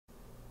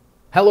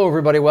Hello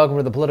everybody, welcome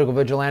to the Political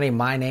Vigilante.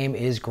 My name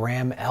is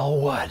Graham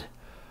Elwood.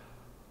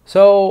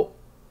 So,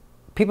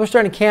 people are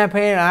starting to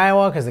campaign in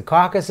Iowa because the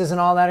caucuses and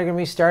all that are going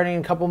to be starting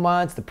in a couple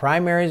months, the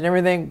primaries and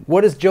everything.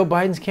 What does Joe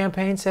Biden's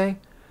campaign say?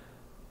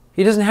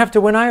 He doesn't have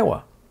to win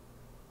Iowa.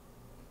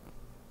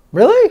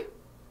 Really?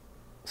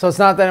 So it's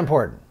not that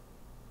important.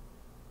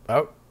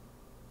 Oh.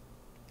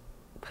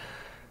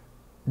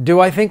 Do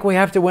I think we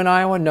have to win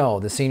Iowa? No.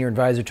 The senior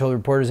advisor told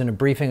reporters in a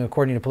briefing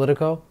according to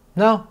Politico.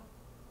 No.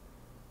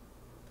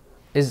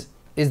 Is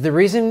the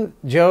reason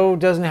Joe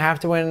doesn't have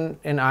to win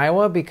in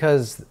Iowa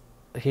because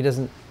he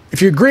doesn't...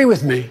 If you agree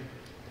with me,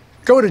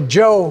 go to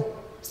Joe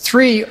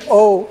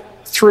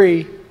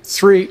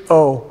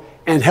 30330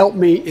 and help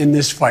me in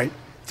this fight.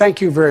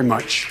 Thank you very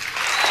much.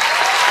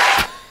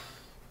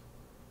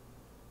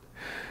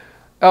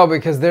 Oh,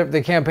 because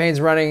the campaign's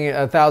running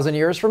 1,000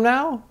 years from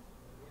now?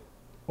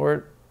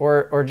 Or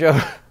Joe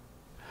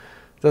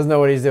doesn't know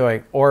what he's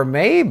doing. Or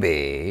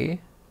maybe...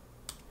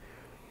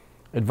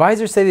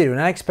 Advisors say they do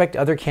not expect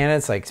other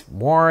candidates like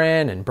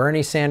Warren and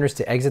Bernie Sanders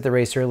to exit the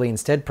race early,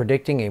 instead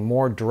predicting a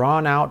more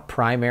drawn-out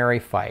primary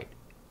fight.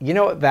 You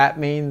know what that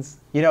means?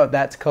 You know what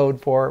that's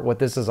code for? What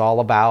this is all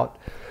about?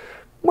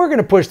 We're going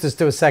to push this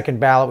to a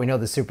second ballot. We know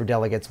the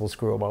superdelegates will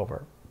screw them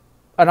over.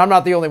 And I'm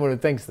not the only one who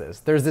thinks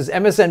this. There's this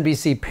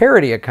MSNBC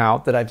parody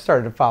account that I've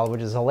started to follow, which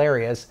is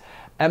hilarious.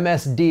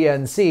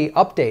 MSDNC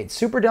update.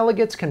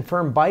 Superdelegates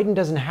confirm Biden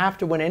doesn't have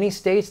to win any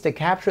states to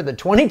capture the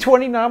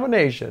 2020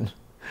 nomination.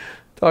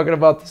 Talking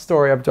about the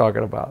story I'm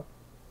talking about.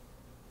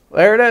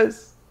 There it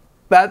is.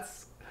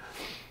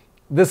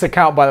 This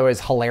account, by the way,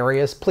 is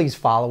hilarious. Please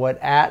follow it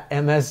at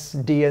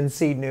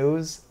MSDNC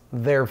News.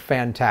 They're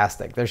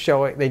fantastic.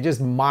 They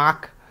just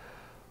mock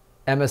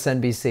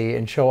MSNBC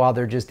and show how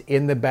they're just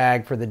in the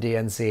bag for the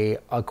DNC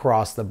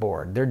across the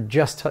board.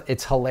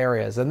 It's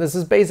hilarious. And this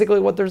is basically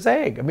what they're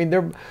saying. I mean,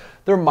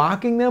 they're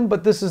mocking them,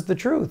 but this is the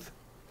truth.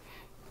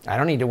 I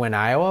don't need to win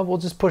Iowa. We'll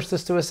just push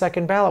this to a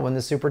second ballot when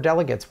the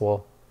superdelegates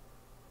will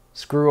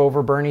screw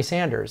over Bernie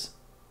Sanders.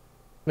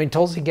 I mean,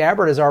 Tulsi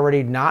Gabbard is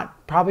already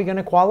not probably going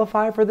to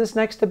qualify for this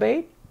next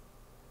debate.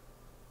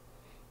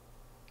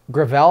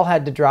 Gravel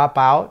had to drop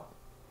out.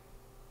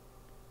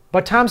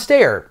 But Tom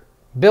Steyer,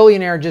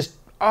 billionaire, just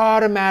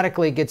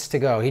automatically gets to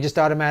go. He just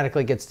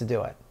automatically gets to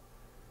do it.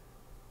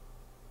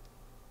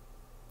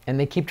 And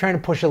they keep trying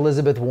to push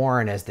Elizabeth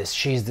Warren as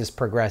she's this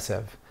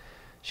progressive.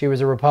 She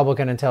was a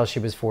Republican until she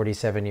was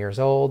 47 years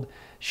old.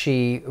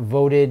 She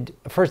voted,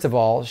 first of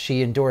all,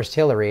 she endorsed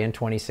Hillary in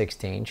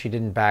 2016. She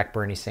didn't back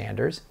Bernie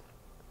Sanders.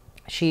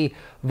 She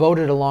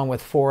voted along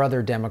with 4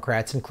 other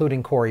Democrats,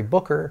 including Cory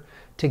Booker,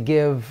 to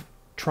give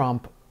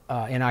Trump,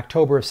 in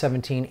October of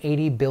 2017,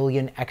 $80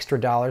 billion extra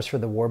dollars for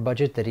the war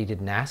budget that he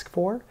didn't ask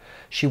for.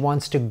 She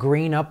wants to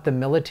green up the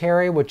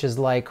military, which is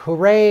like,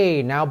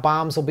 hooray, now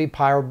bombs will be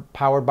powered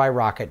by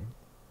rockets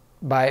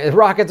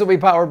will be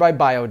powered by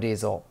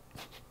biodiesel.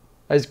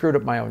 I screwed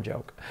up my own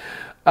joke.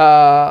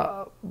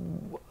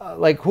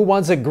 Like, who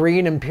wants a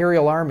green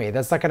imperial army?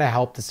 That's not going to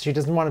help. She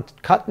doesn't want to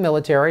cut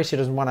military. She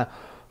doesn't want to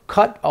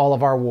cut all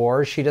of our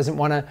wars. She doesn't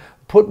want to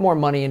put more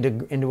money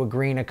into a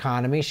green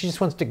economy. She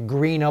just wants to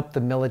green up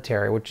the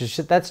military,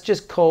 that's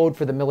just code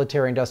for the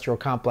military-industrial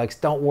complex.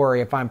 Don't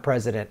worry, if I'm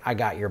president, I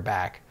got your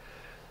back.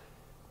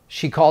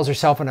 She calls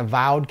herself an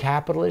avowed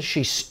capitalist.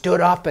 She stood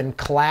up and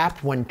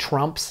clapped when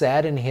Trump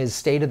said in his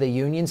State of the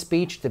Union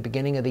speech at the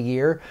beginning of the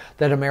year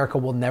that America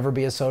will never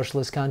be a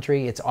socialist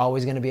country. It's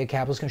always going to be a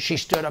capitalist country. She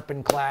stood up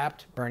and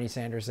clapped. Bernie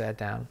Sanders sat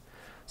down.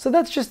 So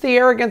that's just the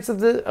arrogance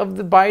of the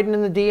Biden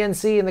and the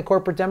DNC and the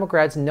corporate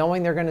Democrats,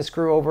 knowing they're going to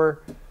screw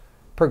over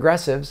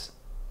progressives.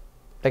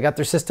 They got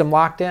their system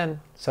locked in.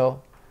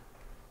 So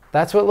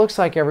that's what it looks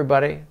like,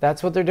 everybody.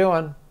 That's what they're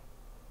doing.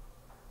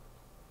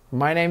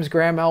 My name's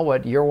Graham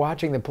Elwood. You're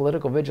watching The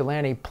Political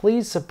Vigilante.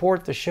 Please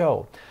support the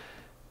show.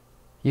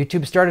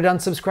 YouTube started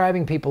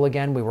unsubscribing people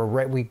again.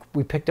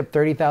 We picked up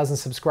 30,000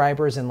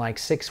 subscribers in like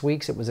 6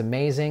 weeks. It was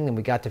amazing. And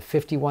we got to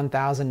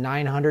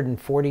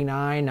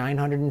 51,949,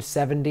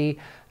 970.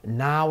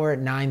 Now we're at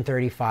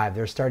 935.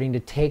 They're starting to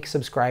take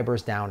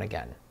subscribers down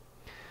again.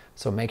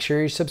 So make sure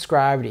you're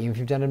subscribed. Even if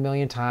you've done it a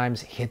million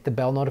times, hit the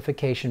bell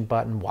notification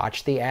button.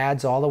 Watch the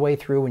ads all the way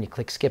through. When you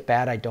click skip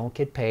ad, I don't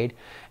get paid.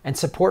 And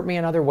support me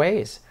in other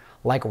ways,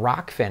 like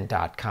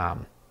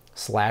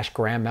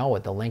rockfin.com/Graham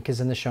Elwood. The link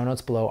is in the show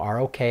notes below,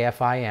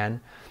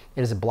 ROKFIN.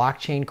 It is a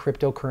blockchain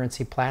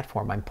cryptocurrency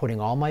platform. I'm putting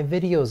all my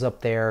videos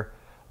up there,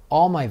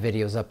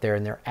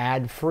 and they're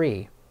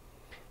ad-free.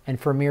 And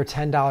for a mere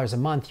 $10 a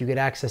month, you get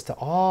access to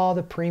all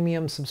the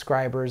premium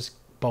subscribers'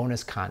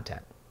 bonus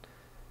content.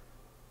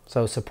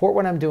 So support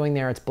what I'm doing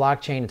there. It's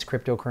blockchain, it's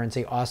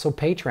cryptocurrency. Also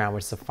Patreon,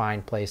 which is a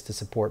fine place to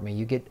support me.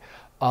 You get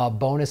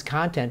bonus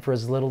content for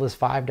as little as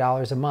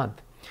 $5 a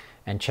month.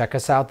 And check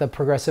us out, the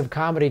Progressive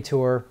Comedy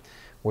Tour.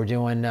 We're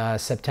doing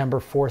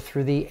September 4th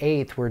through the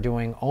 8th. We're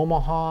doing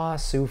Omaha,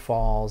 Sioux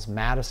Falls,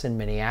 Madison,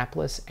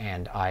 Minneapolis,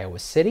 and Iowa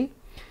City.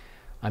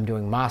 I'm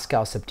doing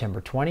Moscow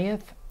September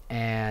 20th.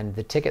 And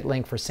the ticket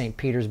link for St.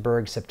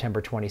 Petersburg, September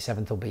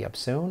 27th, will be up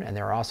soon. And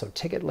there are also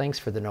ticket links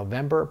for the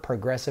November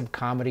Progressive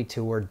Comedy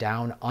Tour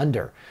Down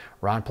Under.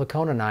 Ron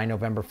Placone and I,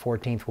 November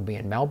 14th, will be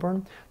in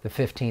Melbourne, the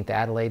 15th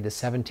Adelaide, the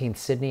 17th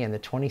Sydney, and the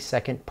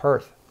 22nd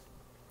Perth.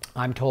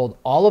 I'm told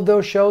all of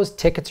those shows,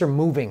 tickets are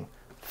moving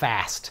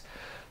fast.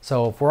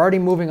 So if we're already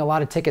moving a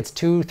lot of tickets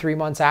 2-3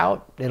 months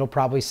out, it'll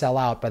probably sell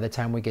out by the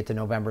time we get to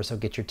November, so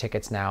get your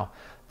tickets now.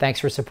 Thanks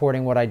for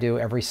supporting what I do.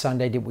 Every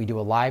Sunday we do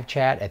a live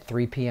chat at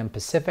 3 p.m.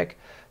 Pacific.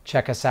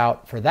 Check us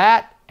out for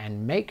that,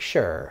 and make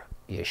sure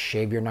you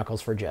shave your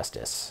knuckles for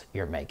justice.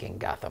 You're making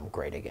Gotham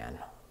great again.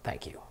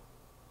 Thank you.